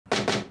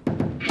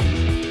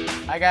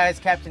Hi guys,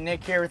 Captain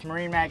Nick here with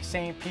MarineMax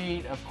St.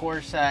 Pete. Of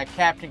course,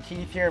 Captain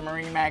Keith here at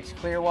MarineMax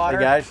Clearwater.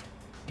 Hey guys.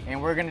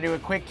 And we're gonna do a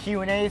quick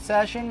Q&A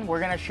session. We're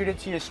gonna shoot it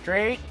to you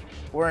straight.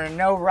 We're in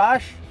no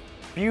rush.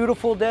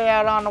 Beautiful day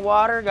out on the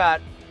water.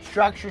 Got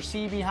Structure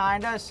C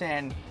behind us,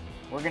 and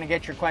we're gonna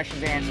get your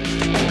questions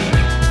answered.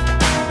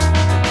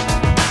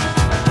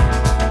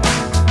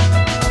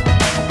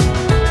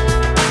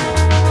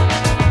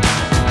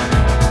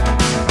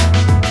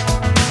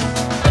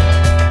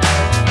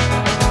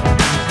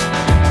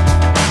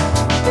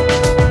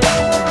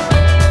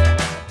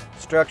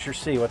 Structure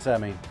C, what's that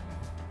mean?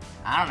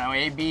 I don't know,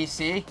 A, B,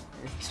 C.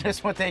 It's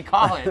just what they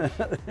call it.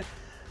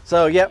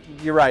 So, yep,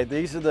 you're right.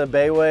 These are the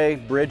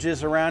bayway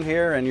bridges around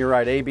here, and you're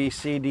right, A, B,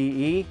 C, D,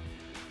 E.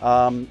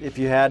 If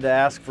you had to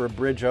ask for a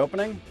bridge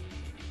opening,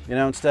 you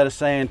know, instead of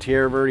saying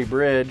Tierra Verde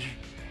Bridge,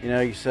 you know,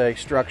 you say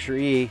Structure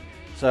E.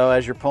 So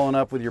as you're pulling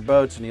up with your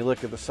boats and you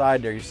look at the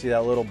side there, you see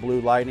that little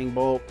blue lightning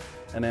bolt,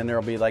 and then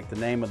there'll be like the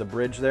name of the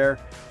bridge there,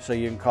 so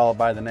you can call it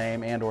by the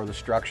name and or the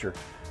structure.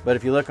 But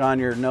if you look on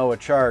your NOAA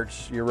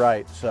charts, you're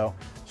right. So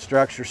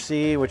Structure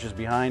C, which is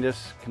behind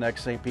us,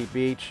 connects St. Pete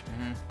Beach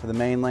to the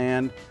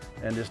mainland,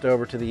 and just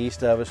over to the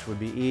east of us would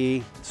be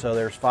E. So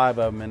there's 5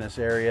 of them in this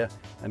area,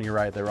 and you're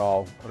right, they're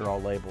all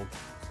labeled.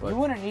 But you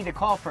wouldn't need to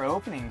call for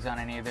openings on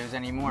any of those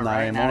anymore, not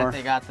right? anymore. Now that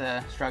they got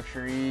the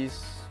Structure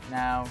E's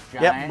now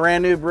giant. Yep,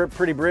 brand new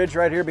pretty bridge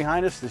right here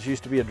behind us. This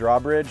used to be a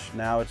drawbridge.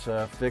 Now it's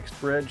a fixed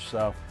bridge,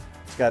 so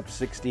it's got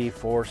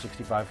 64,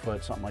 65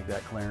 foot, something like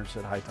that clearance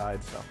at high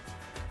tide. So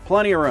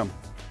plenty of room.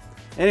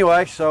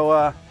 Anyway,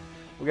 so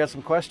we got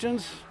some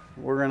questions.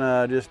 We're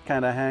gonna just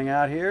kind of hang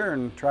out here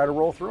and try to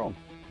roll through them.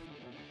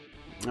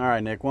 All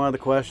right, Nick, one of the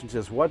questions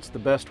is, what's the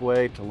best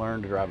way to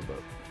learn to drive a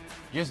boat?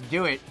 Just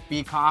do it.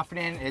 Be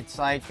confident. It's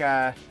like,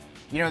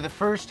 you know, the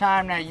first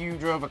time that you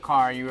drove a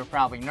car, you were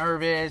probably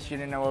nervous. You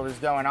didn't know what was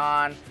going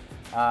on.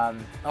 A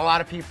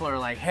lot of people are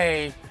like,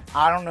 hey,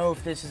 I don't know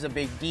if this is a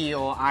big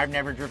deal. I've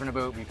never driven a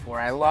boat before.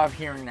 I love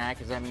hearing that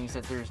because that means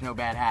that there's no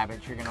bad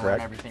habits. You're going to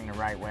learn everything the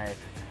right way.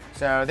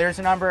 So there's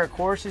a number of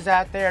courses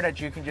out there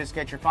that you can just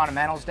get your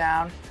fundamentals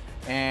down.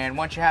 And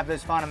once you have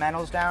those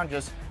fundamentals down,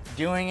 just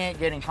doing it,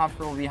 getting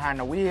comfortable behind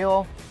the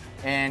wheel,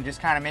 and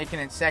just kind of making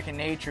it second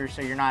nature,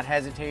 so you're not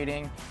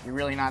hesitating, you're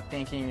really not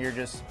thinking, you're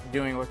just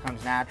doing what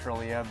comes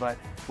naturally. But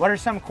what are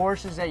some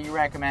courses that you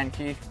recommend,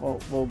 Keith? Well,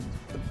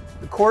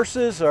 the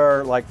courses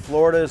are like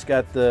Florida's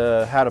got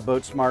the How to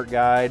Boat Smart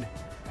guide.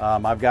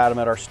 I've got them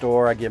at our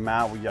store. I give them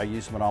out. I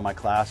use them in all my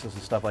classes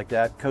and stuff like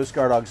that. Coast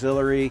Guard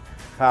Auxiliary,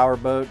 power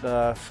boat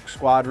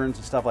squadrons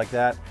and stuff like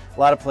that. A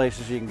lot of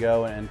places you can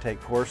go and take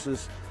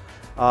courses.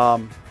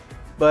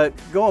 But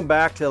going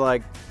back to,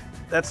 like,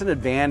 that's an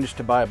advantage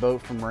to buy a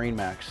boat from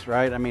MarineMax,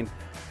 right? I mean,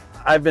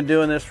 I've been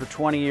doing this for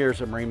 20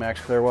 years at MarineMax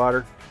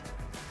Clearwater.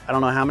 I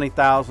don't know how many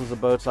thousands of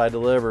boats I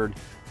delivered,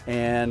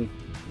 and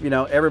you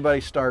know,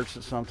 everybody starts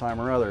at some time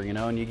or other, you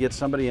know, and you get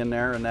somebody in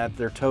there and that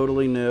they're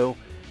totally new,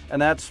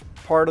 and that's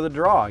part of the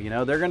draw. You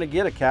know, they're going to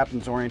get a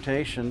captain's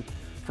orientation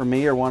from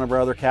me or one of our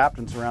other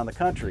captains around the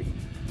country.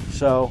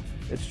 So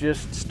it's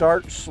just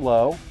start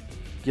slow,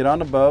 get on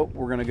the boat.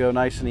 We're going to go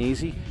nice and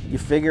easy. You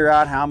figure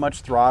out how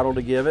much throttle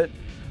to give it,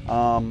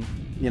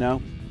 you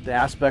know, the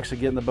aspects of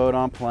getting the boat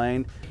on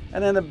plane,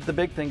 and then the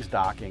big thing's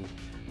docking.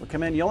 We'll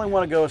come in, you only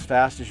want to go as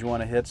fast as you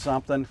want to hit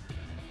something.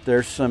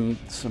 There's some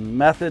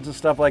methods and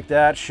stuff like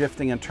that,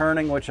 shifting and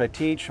turning, which I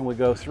teach and we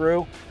go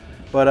through.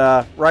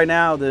 But right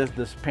now,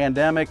 this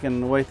pandemic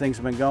and the way things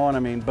have been going, I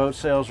mean, boat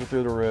sales are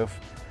through the roof.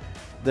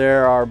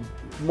 There are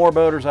more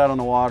boaters out on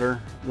the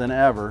water than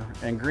ever,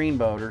 and green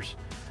boaters.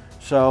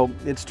 So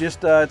it's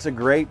just, it's a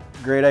great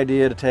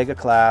idea to take a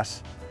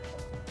class.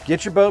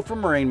 Get your boat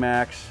from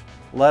MarineMax.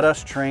 Let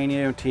us train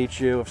you and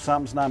teach you. If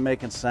something's not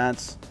making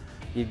sense,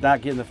 you're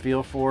not getting the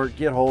feel for it,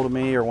 get hold of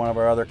me or one of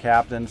our other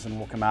captains, and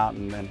we'll come out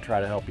and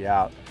try to help you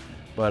out.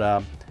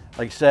 But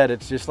like I said,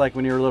 it's just like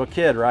when you were a little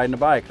kid riding a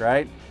bike,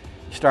 right?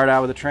 You start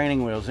out with the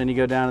training wheels, then you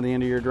go down to the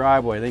end of your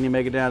driveway, then you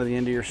make it down to the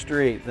end of your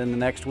street, then the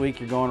next week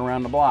you're going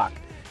around the block.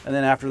 And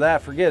then after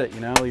that, forget it, you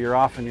know, you're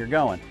off and you're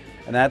going.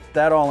 And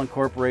that all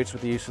incorporates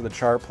with the use of the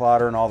chart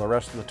plotter and all the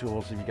rest of the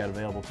tools that you've got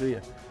available to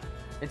you.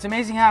 It's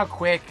amazing how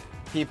quick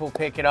people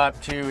pick it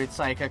up too. It's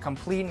like a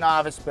complete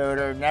novice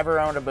boater, never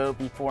owned a boat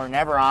before,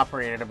 never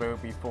operated a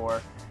boat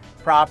before.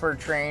 Proper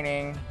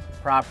training,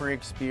 proper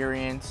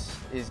experience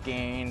is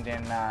gained,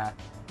 and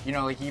you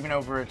know, like even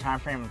over a time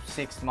frame of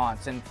 6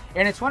 months. And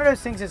it's one of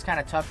those things that's kind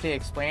of tough to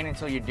explain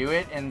until you do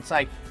it. And it's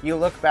like, you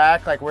look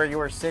back like where you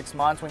were 6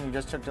 months when you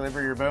just took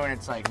delivery of your boat, and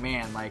it's like,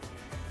 man, like,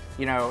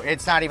 you know,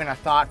 it's not even a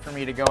thought for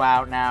me to go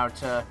out now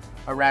to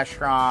a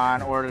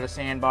restaurant or to the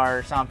sandbar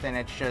or something.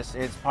 It's just,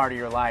 it's part of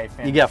your life.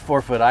 And you got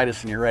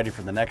 4-foot-itis and you're ready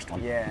for the next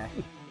one. Yeah.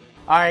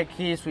 All right,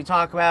 Keith, we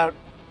talk about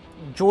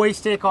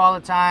joystick all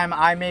the time.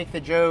 I make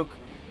the joke,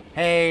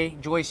 hey,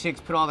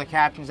 joysticks put all the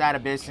captains out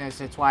of business.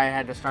 That's why I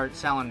had to start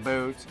selling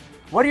boats.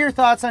 What are your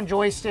thoughts on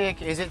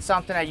joystick? Is it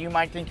something that you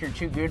might think you're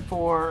too good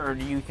for, or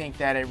do you think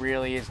that it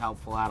really is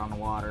helpful out on the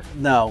water?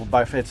 No,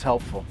 it's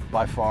helpful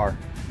by far.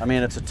 I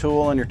mean, it's a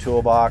tool in your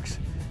toolbox.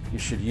 You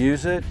should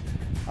use it.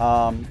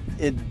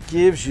 It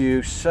gives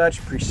you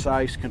such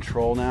precise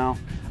control now.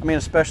 I mean,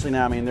 especially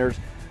now, I mean, there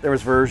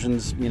was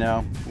versions, you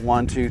know,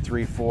 1, 2,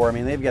 3, 4. I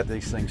mean, they've got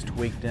these things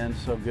tweaked in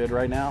so good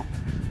right now.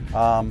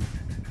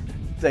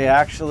 They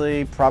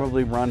actually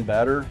probably run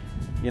better,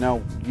 you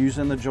know,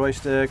 using the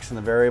joysticks and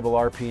the variable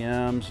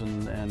RPMs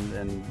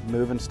and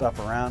moving stuff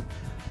around.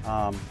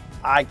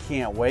 I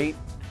can't wait.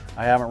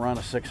 I haven't run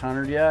a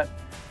 600 yet.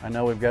 I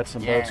know we've got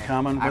some boats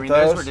coming with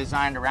those were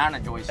designed around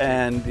a joystick.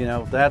 And, you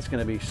know, that's going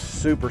to be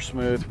super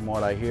smooth from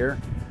what I hear.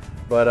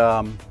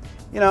 But,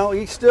 you know,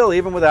 you still,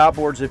 even with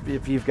outboards,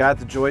 if you've got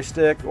the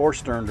joystick or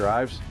stern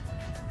drives,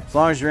 as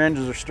long as your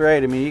engines are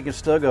straight, I mean, you can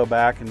still go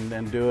back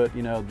and do it,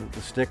 you know,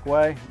 the stick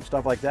way and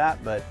stuff like that.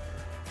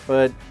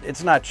 But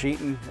it's not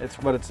cheating. It's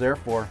what it's there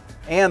for.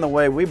 And the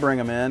way we bring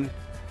them in,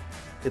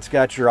 it's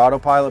got your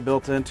autopilot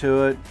built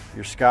into it,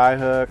 your sky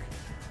hook,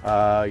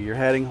 your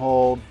heading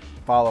hold,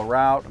 follow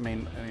route. I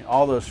mean,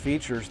 all those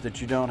features that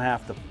you don't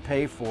have to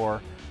pay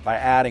for by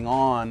adding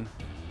on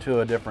to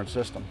a different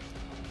system.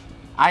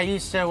 I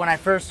used to, when I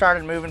first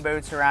started moving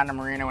boats around the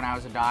marina when I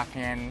was a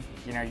dockhand,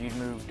 you know, you'd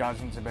move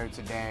dozens of boats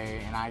a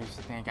day, and I used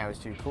to think I was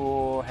too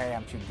cool. Hey,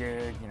 I'm too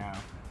good, you know.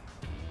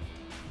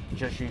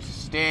 Just use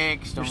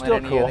sticks, don't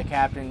let any of the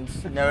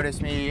captains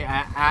notice me.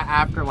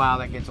 After a while,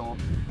 that gets old.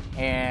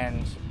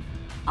 And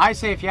I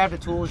say if you have the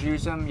tools,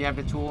 use them. You have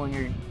the tool in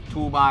your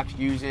toolbox,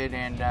 use it.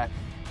 And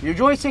your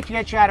joystick can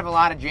get you out of a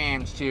lot of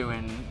jams too,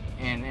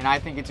 and I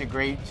think it's a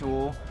great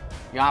tool.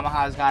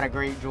 Yamaha's got a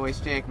great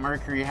joystick.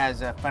 Mercury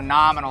has a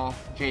phenomenal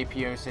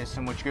JPO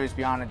system, which goes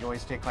beyond the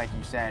joystick, like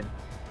you said,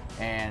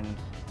 and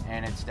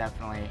it's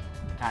definitely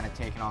kind of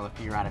taken all the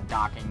fear out of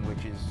docking,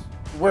 which is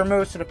where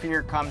most of the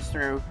fear comes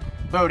through.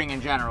 Boating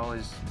in general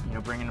is, you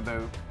know, bringing the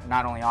boat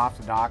not only off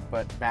the dock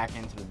but back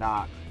into the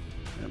dock.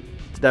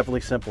 It's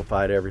definitely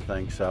simplified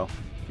everything. So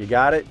if you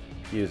got it,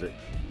 use it.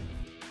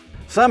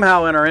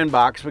 Somehow in our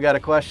inbox, we got a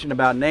question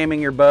about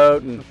naming your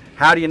boat and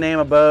how do you name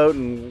a boat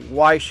and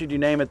why should you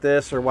name it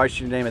this or why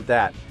should you name it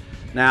that.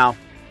 Now,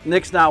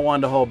 Nick's not one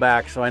to hold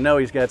back, so I know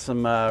he's got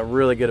some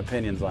really good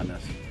opinions on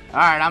this. All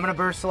right, I'm gonna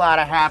burst a lot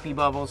of happy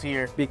bubbles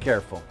here. Be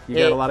careful. You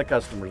got a lot of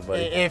customers,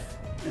 buddy.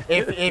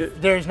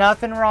 If there's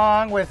nothing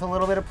wrong with a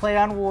little bit of play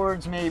on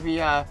words,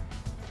 maybe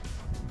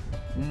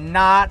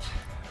not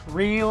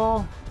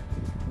real,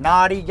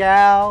 naughty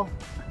gal,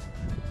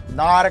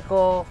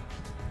 nautical.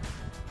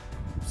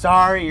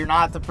 Sorry, you're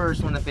not the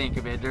first one to think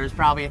of it. There's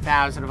probably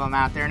 1,000 of them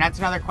out there. And that's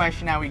another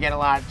question that we get a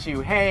lot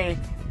too. Hey,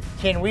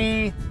 can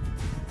we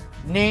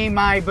name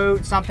my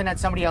boat something that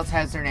somebody else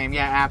has their name?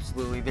 Yeah,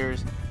 absolutely.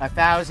 There's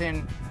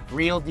 1,000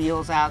 real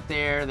deals out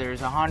there.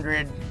 There's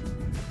 100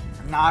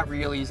 not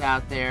realies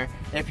out there.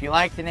 If you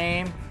like the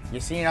name,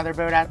 you see another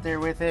boat out there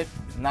with it,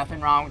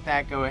 nothing wrong with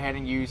that. Go ahead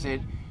and use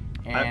it.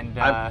 And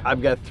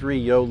I've got 3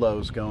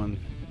 YOLOs going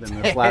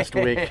in this last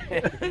week.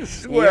 I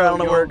swear, I don't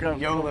know where it comes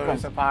from. YOLO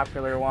is a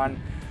popular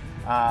one.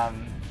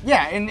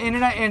 Yeah,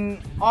 and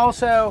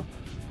also,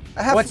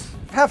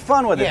 have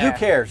fun with it. Who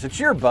cares? It's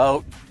your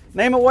boat.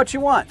 Name it what you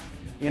want.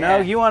 You know,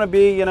 you want to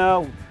be, you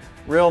know,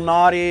 real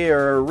naughty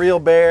or real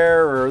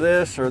bear or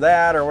this or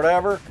that or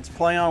whatever. It's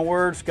play on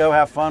words. Go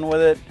have fun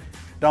with it.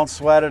 Don't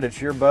sweat it.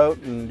 It's your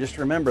boat. And just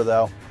remember,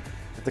 though,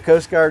 if the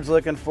Coast Guard's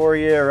looking for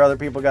you or other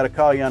people got to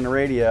call you on the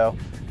radio,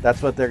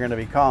 that's what they're going to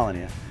be calling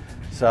you.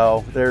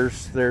 So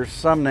there's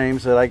some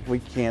names that we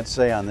can't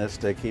say on this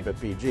to keep it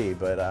PG,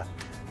 but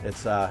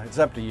it's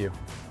up to you.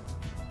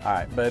 All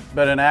right,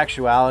 but in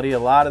actuality, a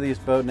lot of these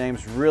boat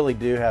names really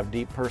do have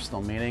deep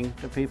personal meaning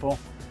to people.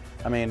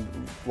 I mean,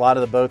 a lot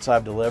of the boats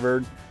I've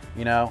delivered,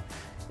 you know,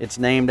 it's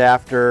named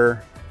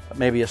after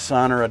maybe a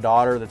son or a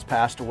daughter that's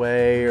passed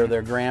away, or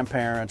their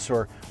grandparents,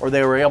 or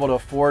they were able to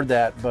afford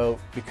that boat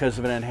because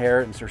of an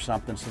inheritance or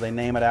something, so they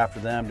name it after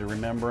them to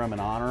remember them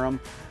and honor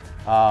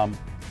them.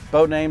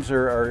 Boat names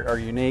are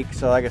unique,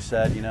 so like I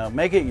said, you know,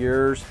 make it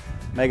yours,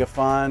 make it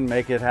fun,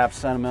 make it have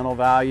sentimental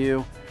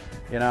value,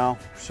 you know.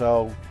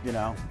 So, you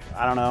know,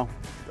 I don't know,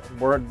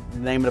 we're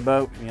naming a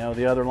boat, you know,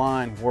 the other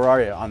line. Where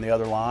are you? On the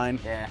other line.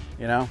 Yeah.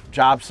 You know,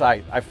 job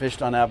site. I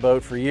fished on that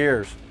boat for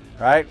years,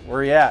 right? Where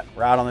are you at?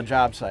 We're out on the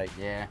job site.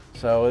 Yeah.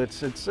 So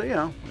it's you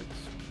know,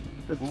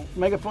 it's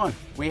make it fun.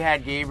 We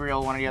had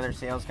Gabriel, one of the other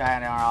sales guys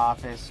in our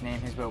office,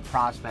 name his boat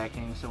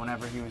Prospecting. So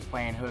whenever he was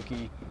playing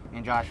hooky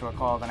and Joshua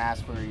called and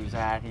asked where he was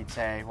at, he'd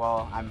say,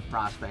 well, I'm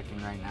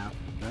prospecting right now.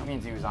 That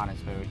means he was on his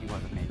boat. He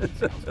wasn't making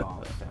sales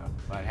calls. So,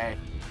 but hey,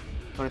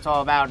 that's what it's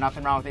all about.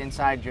 Nothing wrong with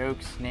inside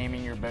jokes,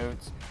 naming your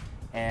boats.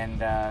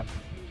 And,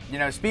 you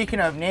know, speaking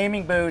of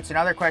naming boats,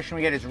 another question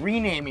we get is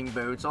renaming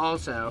boats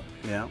also.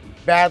 Yeah.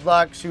 Bad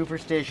luck,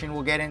 superstition,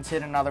 we'll get into it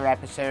in another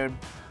episode.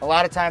 A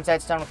lot of times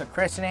that's done with a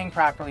christening,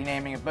 properly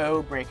naming a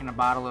boat, breaking a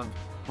bottle of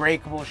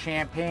breakable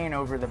champagne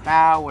over the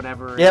bow,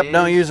 whatever it is. Yep,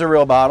 don't use a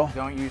real bottle.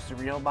 Don't use the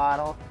real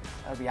bottle.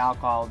 That would be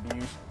alcohol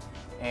abuse.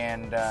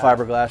 And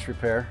fiberglass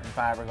repair. And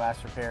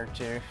fiberglass repair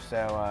too.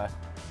 So,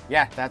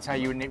 yeah, that's how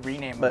you would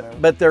rename a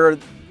boat. But there are,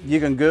 you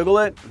can Google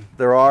it.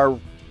 There are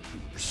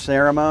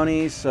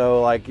ceremonies,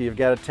 so like you've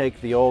got to take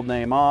the old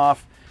name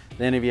off,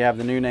 Then if you have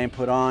the new name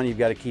put on, you've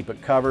got to keep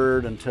it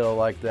covered until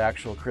like the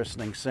actual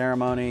christening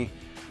ceremony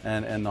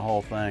and the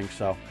whole thing.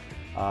 So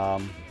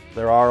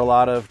there are a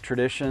lot of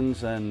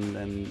traditions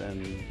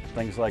and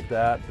things like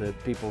that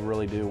that people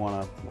really do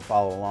want to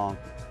follow along.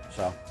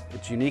 So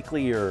it's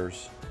uniquely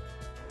yours.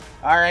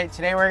 All right,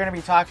 today we're gonna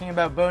be talking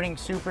about boating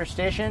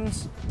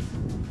superstitions.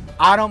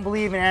 I don't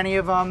believe in any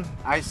of them.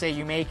 I say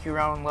you make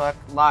your own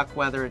luck,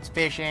 whether it's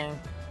fishing,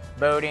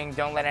 boating.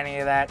 Don't let any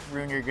of that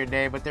ruin your good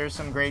day, but there's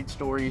some great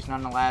stories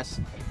nonetheless.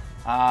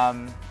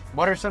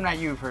 What are some that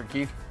you've heard,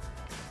 Keith?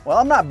 Well,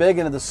 I'm not big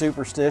into the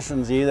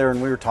superstitions either,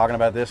 and we were talking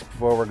about this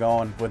before we're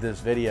going with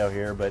this video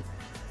here, but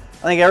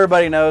I think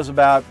everybody knows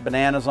about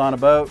bananas on a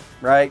boat,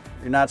 right?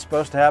 You're not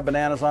supposed to have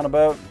bananas on a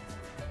boat.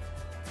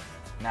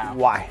 No.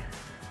 Why?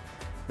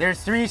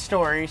 There's 3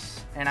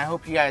 stories, and I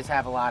hope you guys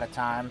have a lot of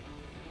time.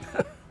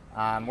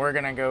 We're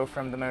gonna go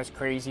from the most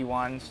crazy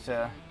ones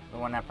to the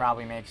one that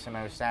probably makes the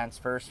most sense.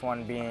 First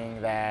one being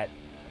that,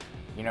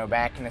 you know,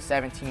 back in the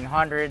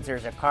 1700s,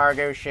 there's a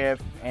cargo ship,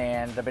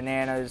 and the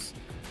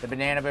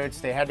banana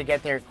boats, they had to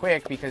get there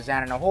quick because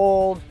down in the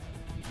hold,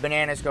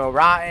 bananas go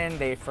rotten,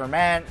 they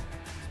ferment,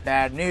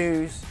 bad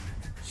news.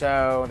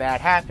 So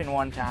that happened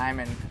one time,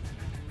 and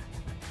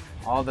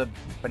all the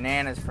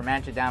bananas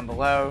fermented down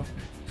below.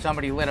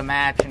 Somebody lit a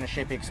match and the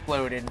ship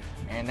exploded,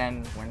 and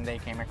then when they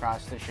came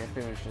across the ship,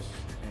 it was just,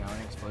 you know,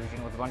 an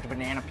explosion with a bunch of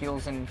banana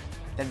peels and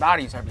dead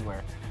bodies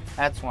everywhere.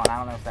 That's one. I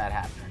don't know if that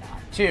happened or not.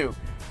 2,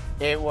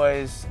 it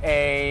was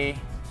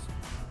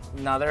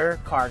another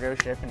cargo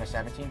ship in the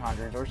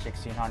 1700s or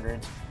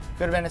 1600s.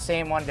 Could have been the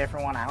same one,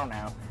 different one, I don't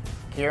know.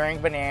 Carrying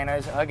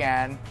bananas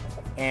again,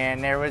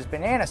 and there was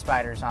banana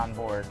spiders on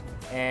board,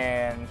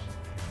 and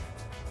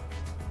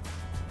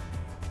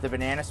the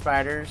banana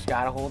spiders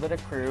got a hold of the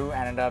crew,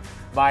 ended up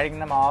biting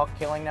them all,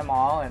 killing them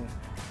all, and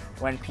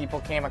when people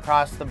came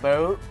across the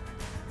boat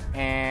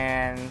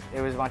and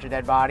it was a bunch of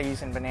dead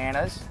bodies and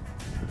bananas,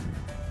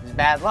 it was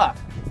bad luck.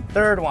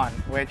 3rd one,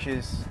 which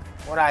is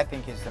what I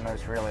think is the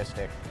most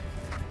realistic.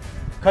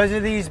 Because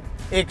of these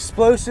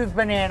explosive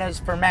bananas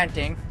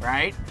fermenting,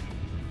 right?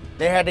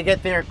 They had to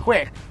get there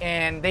quick,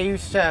 and they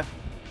used to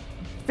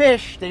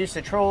fish, they used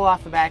to troll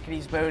off the back of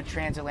these boats,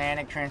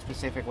 transatlantic,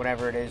 trans-Pacific,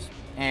 whatever it is,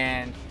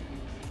 and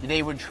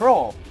they would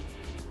troll.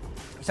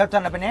 Except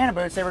on the banana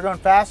boats, they were going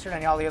faster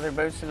than all the other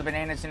boats, so the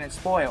bananas didn't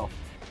spoil.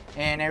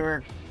 And they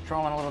were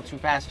trolling a little too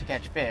fast to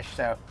catch fish.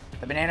 So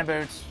the banana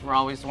boats were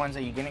always the ones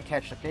that you didn't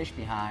catch the fish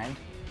behind.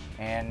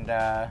 And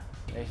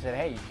they said,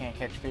 hey, you can't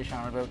catch fish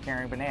on a boat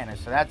carrying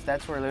bananas. So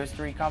that's where those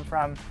 3 come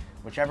from.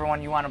 Whichever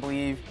one you want to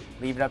believe,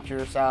 leave it up to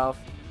yourself.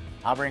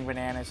 I'll bring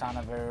bananas on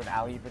the boat.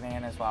 I'll eat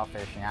bananas while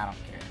fishing. I don't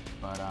care.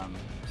 But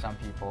some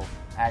people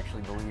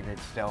actually believe it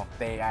still.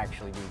 They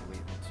actually do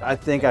believe it. So I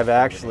think I've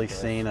actually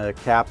seen a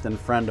captain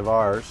friend of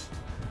ours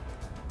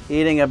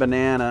eating a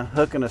banana,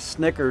 hooking a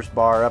Snickers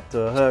bar up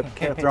to a hook,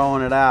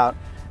 throwing it out,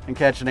 and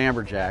catching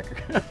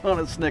amberjack on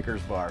a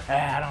Snickers bar.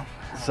 I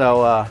don't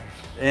So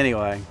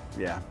anyway,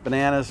 yeah,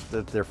 bananas,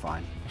 they're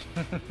fine.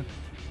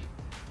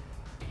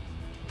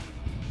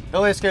 The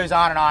list goes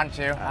on and on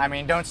too. I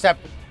mean, don't step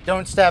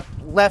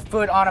left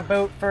foot on a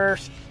boat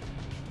first.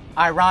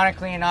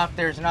 Ironically enough,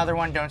 there's another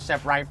one, don't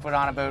step right foot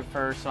on a boat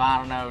first. So I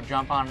don't know,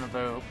 jump on the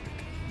boat,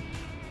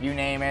 you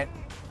name it.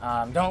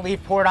 Don't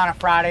leave port on a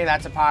Friday,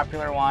 that's a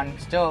popular one.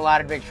 Still a lot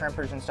of big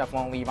shrimpers and stuff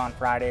won't leave on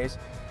Fridays.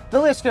 The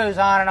list goes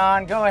on and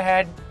on. Go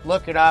ahead,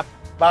 look it up.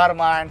 Bottom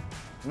line,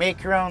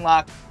 make your own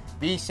luck,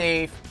 be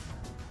safe,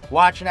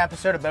 watch an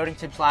episode of Boating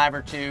Tips Live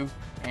or 2,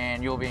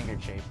 and you'll be in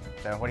good shape.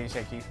 So what do you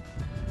say, Keith?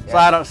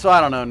 Yeah. So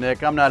I don't know,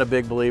 Nick. I'm not a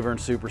big believer in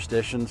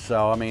superstitions.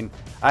 So I mean,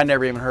 I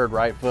never even heard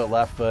right foot,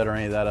 left foot, or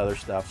any of that other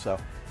stuff. So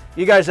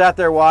you guys out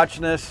there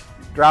watching this,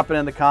 drop it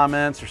in the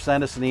comments or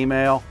send us an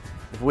email.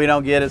 If we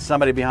don't get it,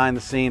 somebody behind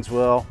the scenes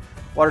will.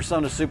 What are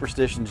some of the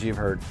superstitions you've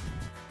heard?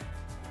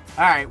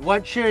 All right,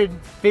 what should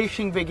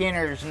fishing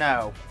beginners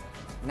know?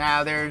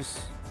 Now there's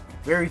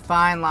a very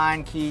fine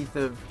line, Keith,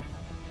 of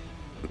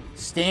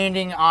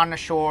standing on the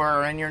shore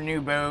or in your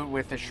new boat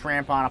with a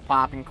shrimp on a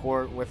popping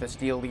cork with a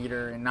steel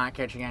leader and not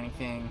catching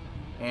anything,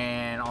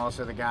 and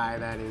also the guy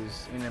that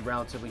is in the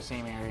relatively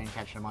same area and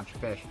catching a bunch of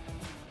fish.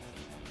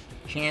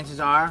 Chances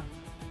are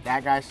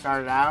that guy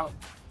started out,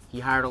 he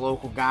hired a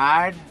local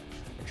guide,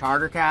 a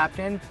charter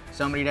captain,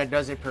 somebody that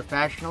does it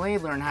professionally,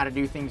 learn how to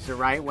do things the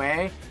right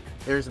way.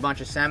 There's a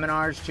bunch of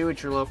seminars too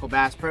at your local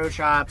Bass Pro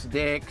Shops,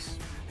 Dick's,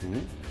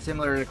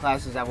 similar to the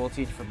classes that we'll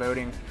teach for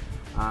boating.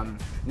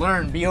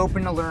 Learn, be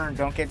open to learn,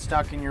 don't get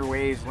stuck in your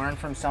ways, learn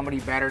from somebody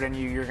better than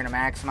you. You're gonna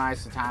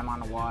maximize the time on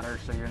the water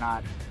so you're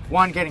not,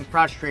 1, getting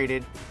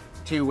frustrated,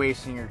 2,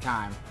 wasting your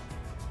time.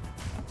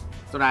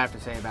 That's what I have to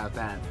say about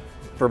that.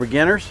 For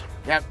beginners?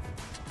 Yep.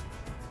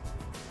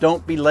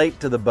 Don't be late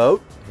to the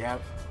boat.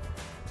 Yep.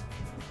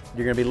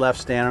 You're gonna be left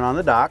standing on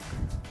the dock.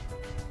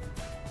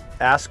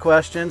 Ask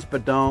questions,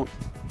 but don't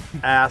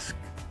ask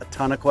a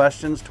ton of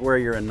questions to where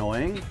you're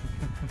annoying.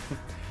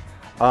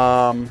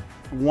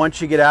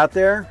 Once you get out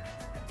there,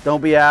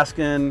 don't be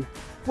asking,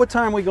 what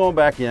time are we going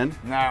back in?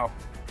 No.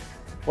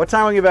 What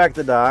time we get back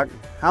to the dock?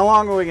 How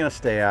long are we gonna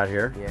stay out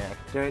here?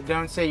 Yeah.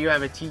 Don't say you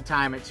have a tea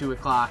time at 2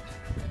 o'clock.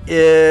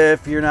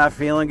 If you're not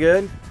feeling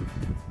good,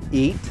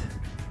 eat.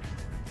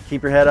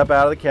 Keep your head up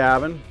out of the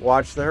cabin.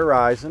 Watch the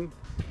horizon.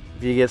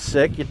 If you get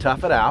sick, you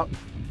tough it out.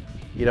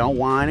 You don't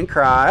whine and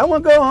cry. I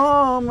want to go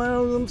home.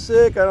 I'm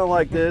sick. I don't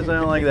like this. I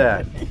don't like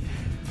that.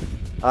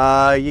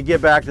 You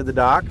get back to the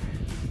dock.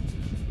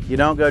 You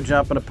don't go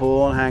jump in a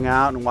pool and hang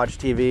out and watch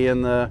TV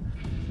in the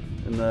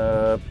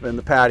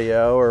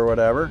patio or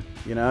whatever.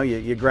 You know,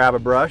 you grab a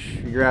brush,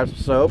 you grab some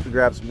soap, you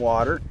grab some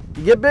water.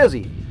 You get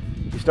busy.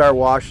 You start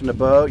washing the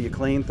boat. You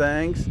clean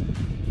things.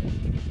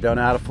 You don't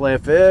know how to fillet a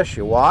fish.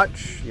 You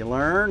watch. You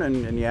learn,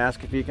 and you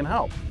ask if you can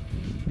help.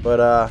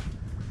 But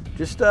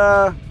just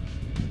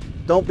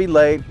don't be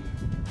late.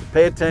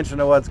 Pay attention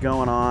to what's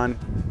going on.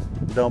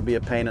 Don't be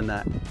a pain in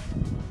that.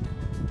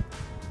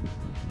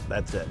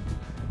 That's it.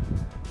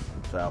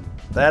 So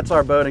that's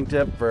our boating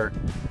tip for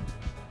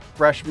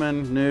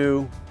freshmen,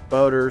 new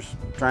boaters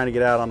trying to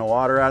get out on the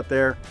water out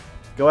there.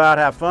 Go out,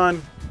 have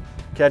fun,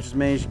 catch as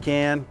many as you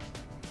can.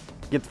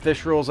 Get the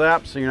fish rules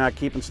app so you're not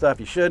keeping stuff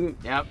you shouldn't.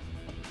 Yep.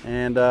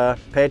 And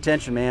pay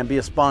attention, man. Be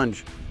a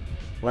sponge.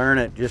 Learn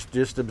it.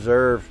 Just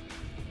observe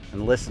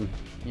and listen.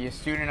 Be a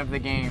student of the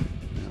game.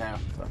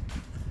 So.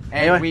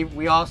 Anyway. Hey,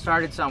 we all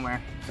started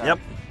somewhere. So. Yep.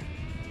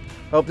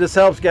 Hope this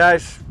helps,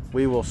 guys.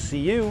 We will see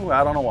you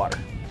out on the water.